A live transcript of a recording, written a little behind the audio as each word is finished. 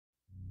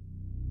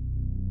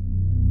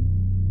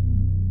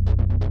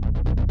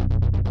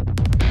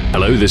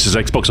Hello, this is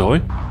Xbox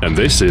Ahoy, and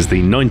this is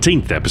the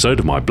 19th episode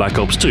of my Black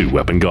Ops 2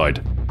 weapon guide.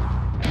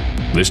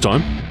 This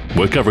time,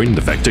 we're covering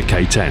the Vector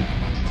K10.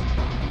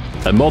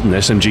 A modern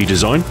SMG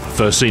design,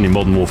 first seen in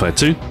Modern Warfare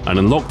 2, and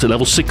unlocked at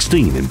level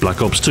 16 in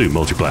Black Ops 2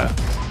 multiplayer.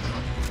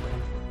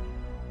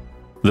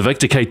 The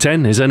Vector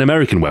K10 is an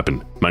American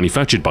weapon,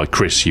 manufactured by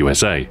KRISS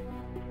USA.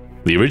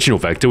 The original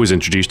Vector was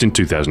introduced in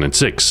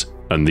 2006,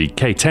 and the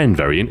K10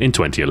 variant in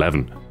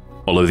 2011,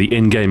 although the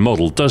in-game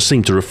model does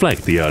seem to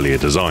reflect the earlier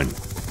design.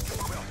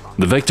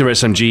 The Vector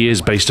SMG is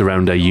based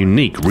around a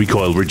unique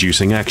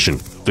recoil-reducing action,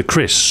 the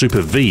KRISS Super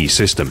V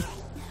System.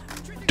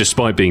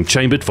 Despite being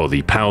chambered for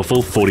the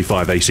powerful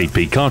 45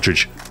 ACP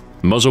cartridge,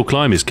 muzzle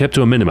climb is kept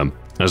to a minimum,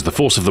 as the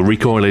force of the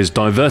recoil is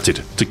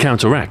diverted to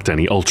counteract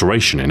any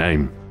alteration in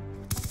aim.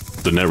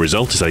 The net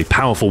result is a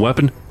powerful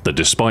weapon that,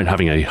 despite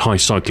having a high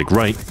cyclic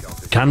rate,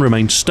 can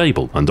remain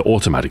stable under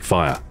automatic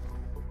fire.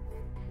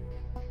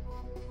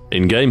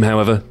 In-game,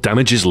 however,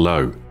 damage is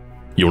low.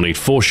 You'll need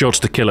 4 shots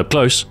to kill up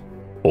close,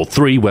 or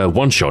 3 where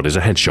 1 shot is a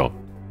headshot.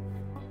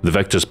 The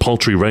Vector's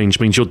paltry range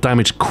means your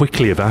damage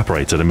quickly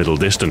evaporates at a middle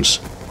distance,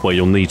 where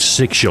you'll need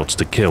 6 shots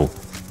to kill.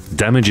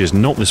 Damage is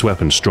not this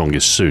weapon's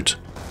strongest suit.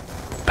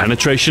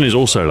 Penetration is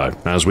also low,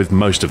 as with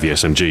most of the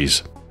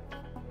SMGs.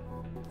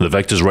 The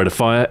Vector's rate of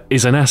fire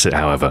is an asset,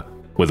 however,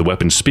 with the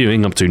weapon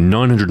spewing up to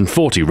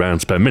 940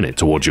 rounds per minute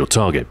towards your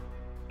target.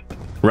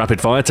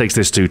 Rapid fire takes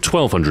this to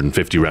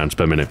 1250 rounds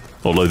per minute,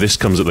 although this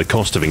comes at the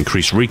cost of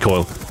increased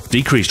recoil,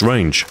 decreased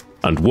range,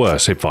 and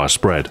worse hipfire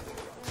spread.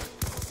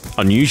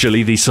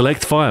 Unusually, the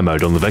select fire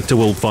mode on the Vector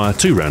will fire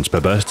 2 rounds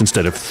per burst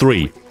instead of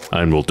 3,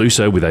 and will do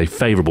so with a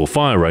favourable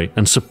fire rate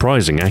and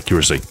surprising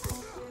accuracy.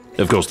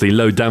 Of course, the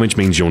low damage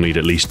means you'll need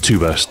at least 2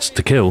 bursts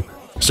to kill,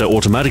 so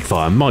automatic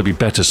fire might be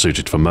better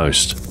suited for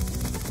most.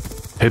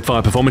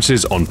 Hipfire performance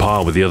is on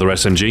par with the other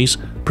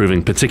SMGs,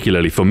 proving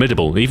particularly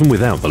formidable even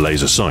without the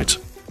laser sight.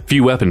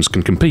 Few weapons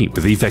can compete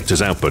with the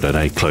Vector's output at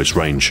a close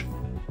range.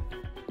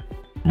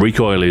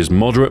 Recoil is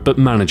moderate but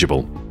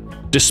manageable.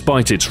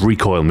 Despite its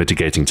recoil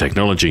mitigating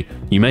technology,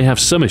 you may have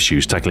some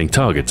issues tackling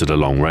targets at a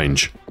long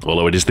range,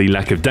 although it is the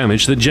lack of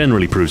damage that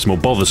generally proves more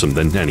bothersome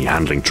than any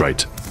handling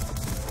trait.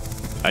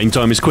 Aim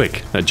time is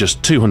quick, at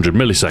just 200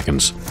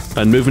 milliseconds,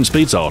 and movement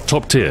speeds are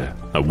top tier,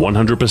 at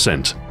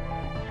 100%.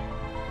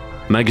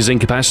 Magazine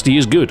capacity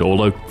is good,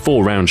 although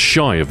 4 rounds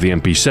shy of the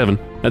MP7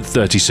 at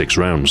 36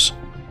 rounds.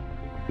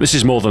 This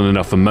is more than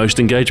enough for most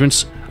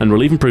engagements, and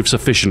will even prove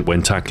sufficient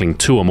when tackling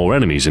 2 or more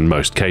enemies in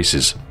most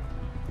cases.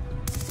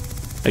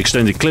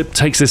 Extended clip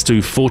takes this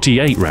to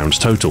 48 rounds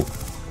total,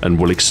 and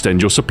will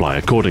extend your supply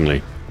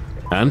accordingly.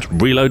 And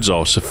reloads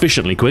are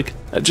sufficiently quick,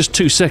 at just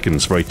 2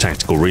 seconds for a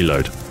tactical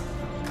reload.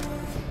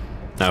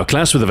 Our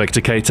class with the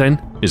Vector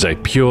K10 is a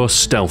pure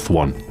stealth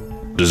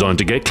one, designed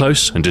to get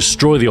close and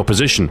destroy the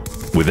opposition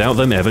without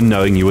them ever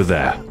knowing you were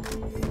there.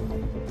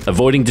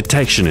 Avoiding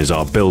detection is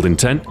our build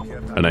intent,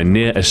 and a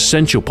near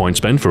essential point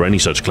spend for any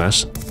such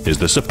class is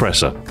the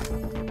suppressor.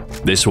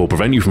 This will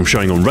prevent you from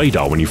showing on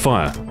radar when you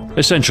fire,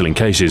 essential in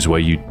cases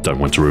where you don't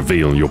want to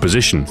reveal your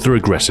position through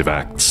aggressive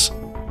acts.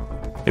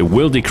 It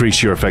will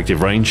decrease your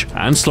effective range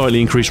and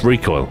slightly increase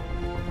recoil,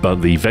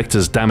 but the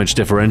Vector's damage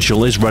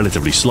differential is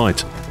relatively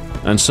slight,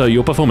 and so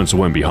your performance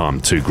won't be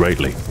harmed too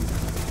greatly.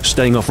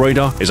 Staying off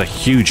radar is a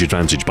huge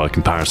advantage by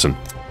comparison,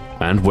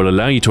 and will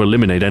allow you to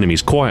eliminate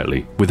enemies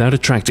quietly without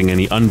attracting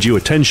any undue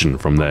attention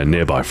from their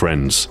nearby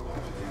friends.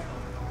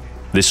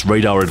 This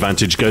radar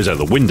advantage goes out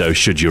the window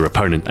should your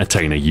opponent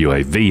attain a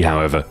UAV,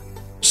 however,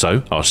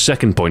 so our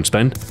second point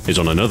spend is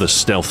on another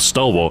stealth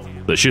stalwart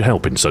that should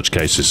help in such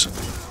cases.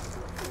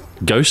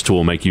 Ghost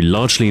will make you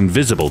largely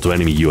invisible to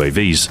enemy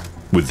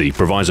UAVs, with the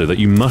proviso that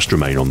you must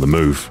remain on the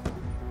move.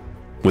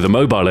 With a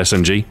mobile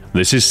SMG,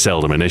 this is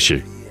seldom an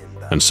issue,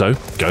 and so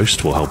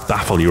Ghost will help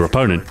baffle your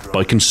opponent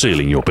by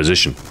concealing your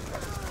position.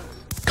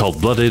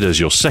 Cold-blooded as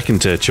your second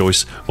tier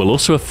choice will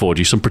also afford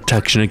you some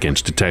protection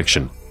against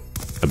detection.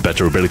 A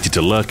better ability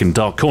to lurk in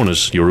dark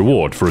corners your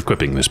reward for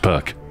equipping this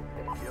perk.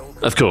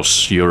 Of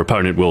course, your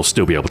opponent will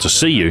still be able to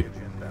see you,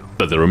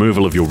 but the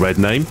removal of your red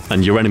name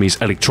and your enemy's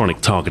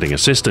electronic targeting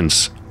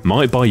assistance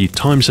might buy you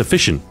time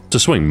sufficient to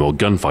swing more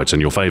gunfights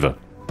in your favour.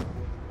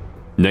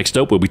 Next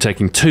up, we'll be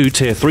taking 2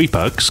 tier 3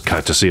 perks,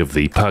 courtesy of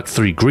the Perk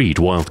 3 Greed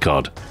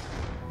wildcard.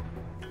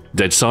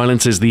 Dead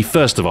Silence is the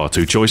first of our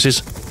 2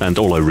 choices, and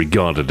although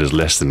regarded as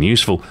less than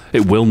useful,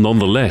 it will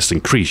nonetheless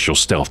increase your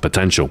stealth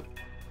potential.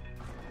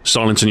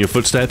 Silencing your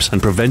footsteps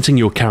and preventing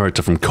your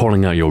character from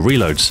calling out your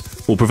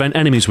reloads will prevent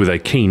enemies with a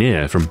keen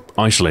ear from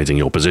isolating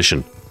your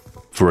position.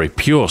 For a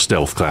pure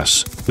stealth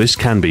class, this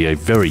can be a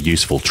very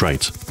useful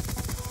trait.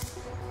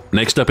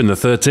 Next up in the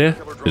 3rd tier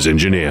is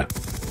Engineer.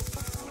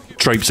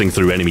 Traipsing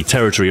through enemy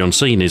territory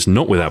unseen is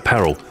not without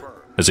peril,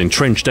 as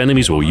entrenched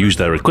enemies will use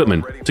their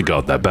equipment to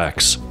guard their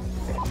backs.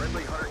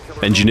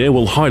 Engineer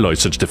will highlight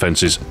such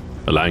defenses,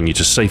 allowing you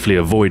to safely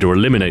avoid or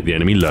eliminate the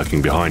enemy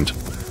lurking behind.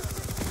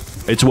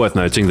 It's worth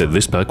noting that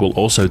this perk will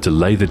also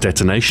delay the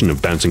detonation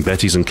of bouncing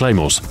Bettys and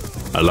Claymores,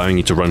 allowing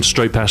you to run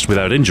straight past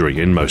without injury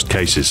in most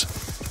cases.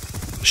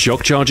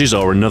 Shock charges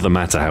are another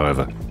matter,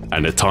 however.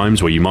 and at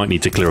times where you might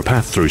need to clear a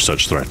path through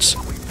such threats,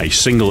 a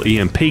single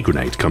EMP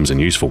grenade comes in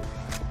useful.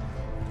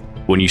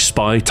 When you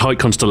spy tight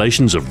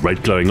constellations of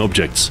red glowing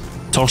objects,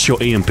 toss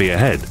your EMP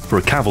ahead for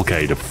a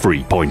cavalcade of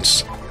free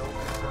points.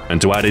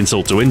 And to add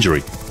insult to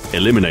injury,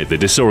 eliminate the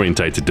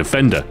disorientated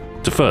defender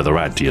to further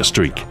add to your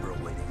streak.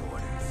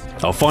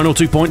 Our final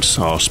 2 points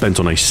are spent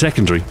on a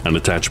secondary and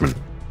attachment.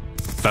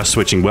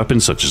 Fast-switching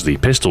weapons such as the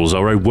pistols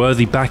are a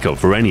worthy backup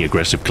for any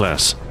aggressive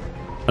class,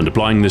 and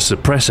applying the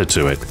suppressor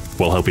to it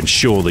will help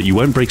ensure that you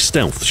won't break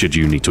stealth should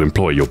you need to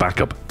employ your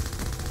backup.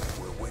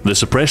 The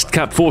suppressed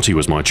Cap 40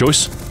 was my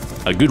choice,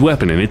 a good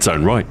weapon in its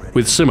own right,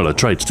 with similar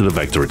traits to the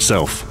Vector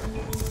itself.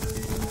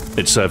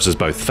 It serves as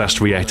both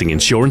fast-reacting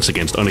insurance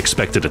against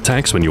unexpected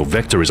attacks when your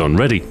Vector is on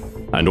ready,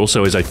 and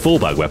also as a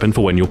fallback weapon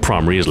for when your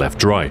primary is left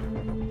dry.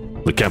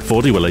 The Cap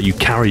 40 will let you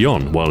carry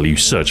on while you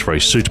search for a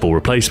suitable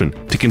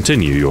replacement to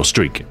continue your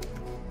streak.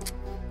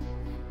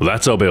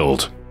 That's our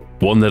build,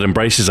 one that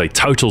embraces a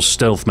total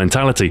stealth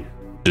mentality,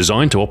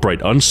 designed to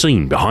operate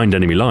unseen behind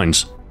enemy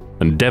lines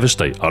and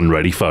devastate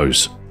unready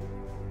foes.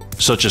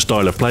 Such a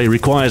style of play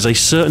requires a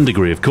certain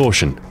degree of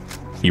caution.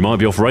 You might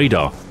be off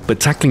radar, but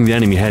tackling the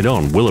enemy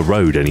head-on will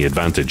erode any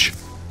advantage.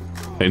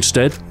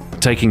 Instead,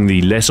 taking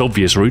the less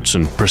obvious routes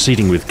and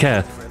proceeding with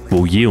care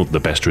will yield the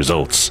best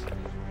results.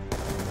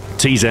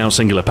 Tease out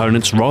single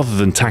opponents rather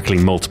than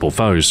tackling multiple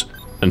foes,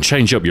 and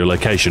change up your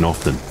location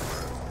often.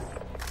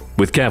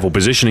 With careful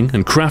positioning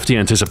and crafty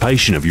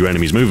anticipation of your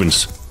enemy's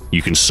movements,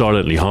 you can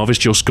silently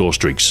harvest your score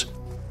streaks,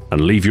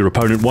 and leave your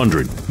opponent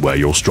wondering where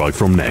you'll strike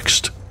from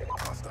next.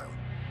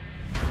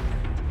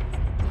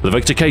 The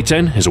Vector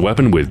K10 is a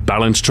weapon with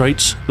balanced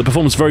traits that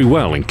performs very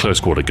well in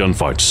close-quarter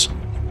gunfights.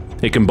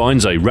 It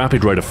combines a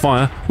rapid rate of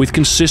fire with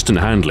consistent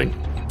handling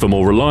for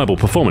more reliable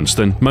performance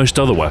than most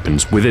other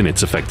weapons within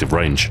its effective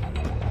range.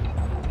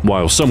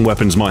 While some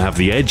weapons might have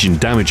the edge in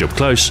damage up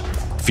close,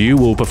 few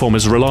will perform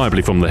as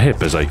reliably from the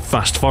hip as a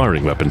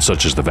fast-firing weapon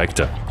such as the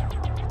Vector.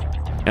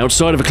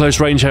 Outside of a close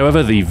range,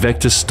 however, the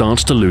Vector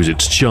starts to lose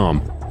its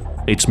charm.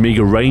 Its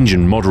meager range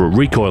and moderate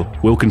recoil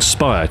will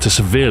conspire to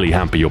severely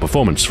hamper your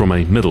performance from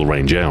a middle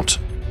range out.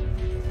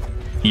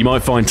 You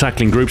might find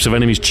tackling groups of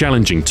enemies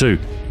challenging too.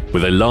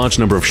 With a large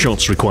number of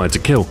shots required to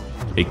kill,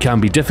 it can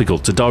be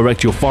difficult to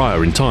direct your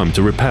fire in time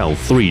to repel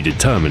 3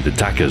 determined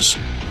attackers.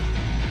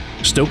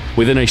 Still,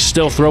 within a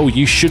stealth role,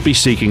 you should be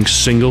seeking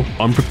single,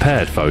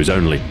 unprepared foes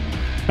only,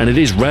 and it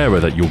is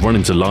rarer that you'll run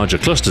into larger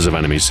clusters of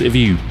enemies if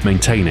you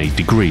maintain a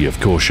degree of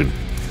caution.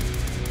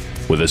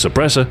 With a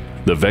suppressor,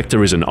 the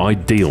Vector is an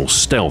ideal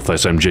stealth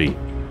SMG.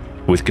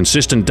 With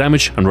consistent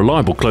damage and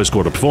reliable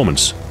close-quarter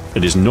performance,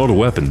 it is not a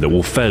weapon that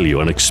will fail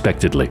you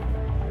unexpectedly.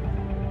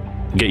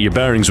 Get your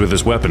bearings with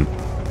this weapon,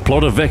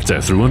 plot a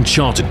Vector through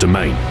uncharted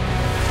domain,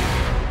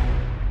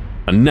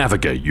 and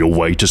navigate your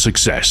way to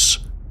success.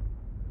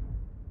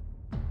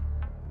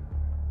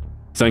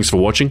 Thanks for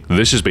watching,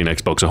 this has been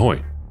Xbox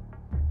Ahoy.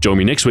 Join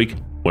me next week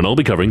when I'll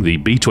be covering the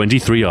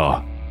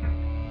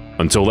B-23R.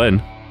 Until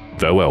then,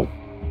 farewell.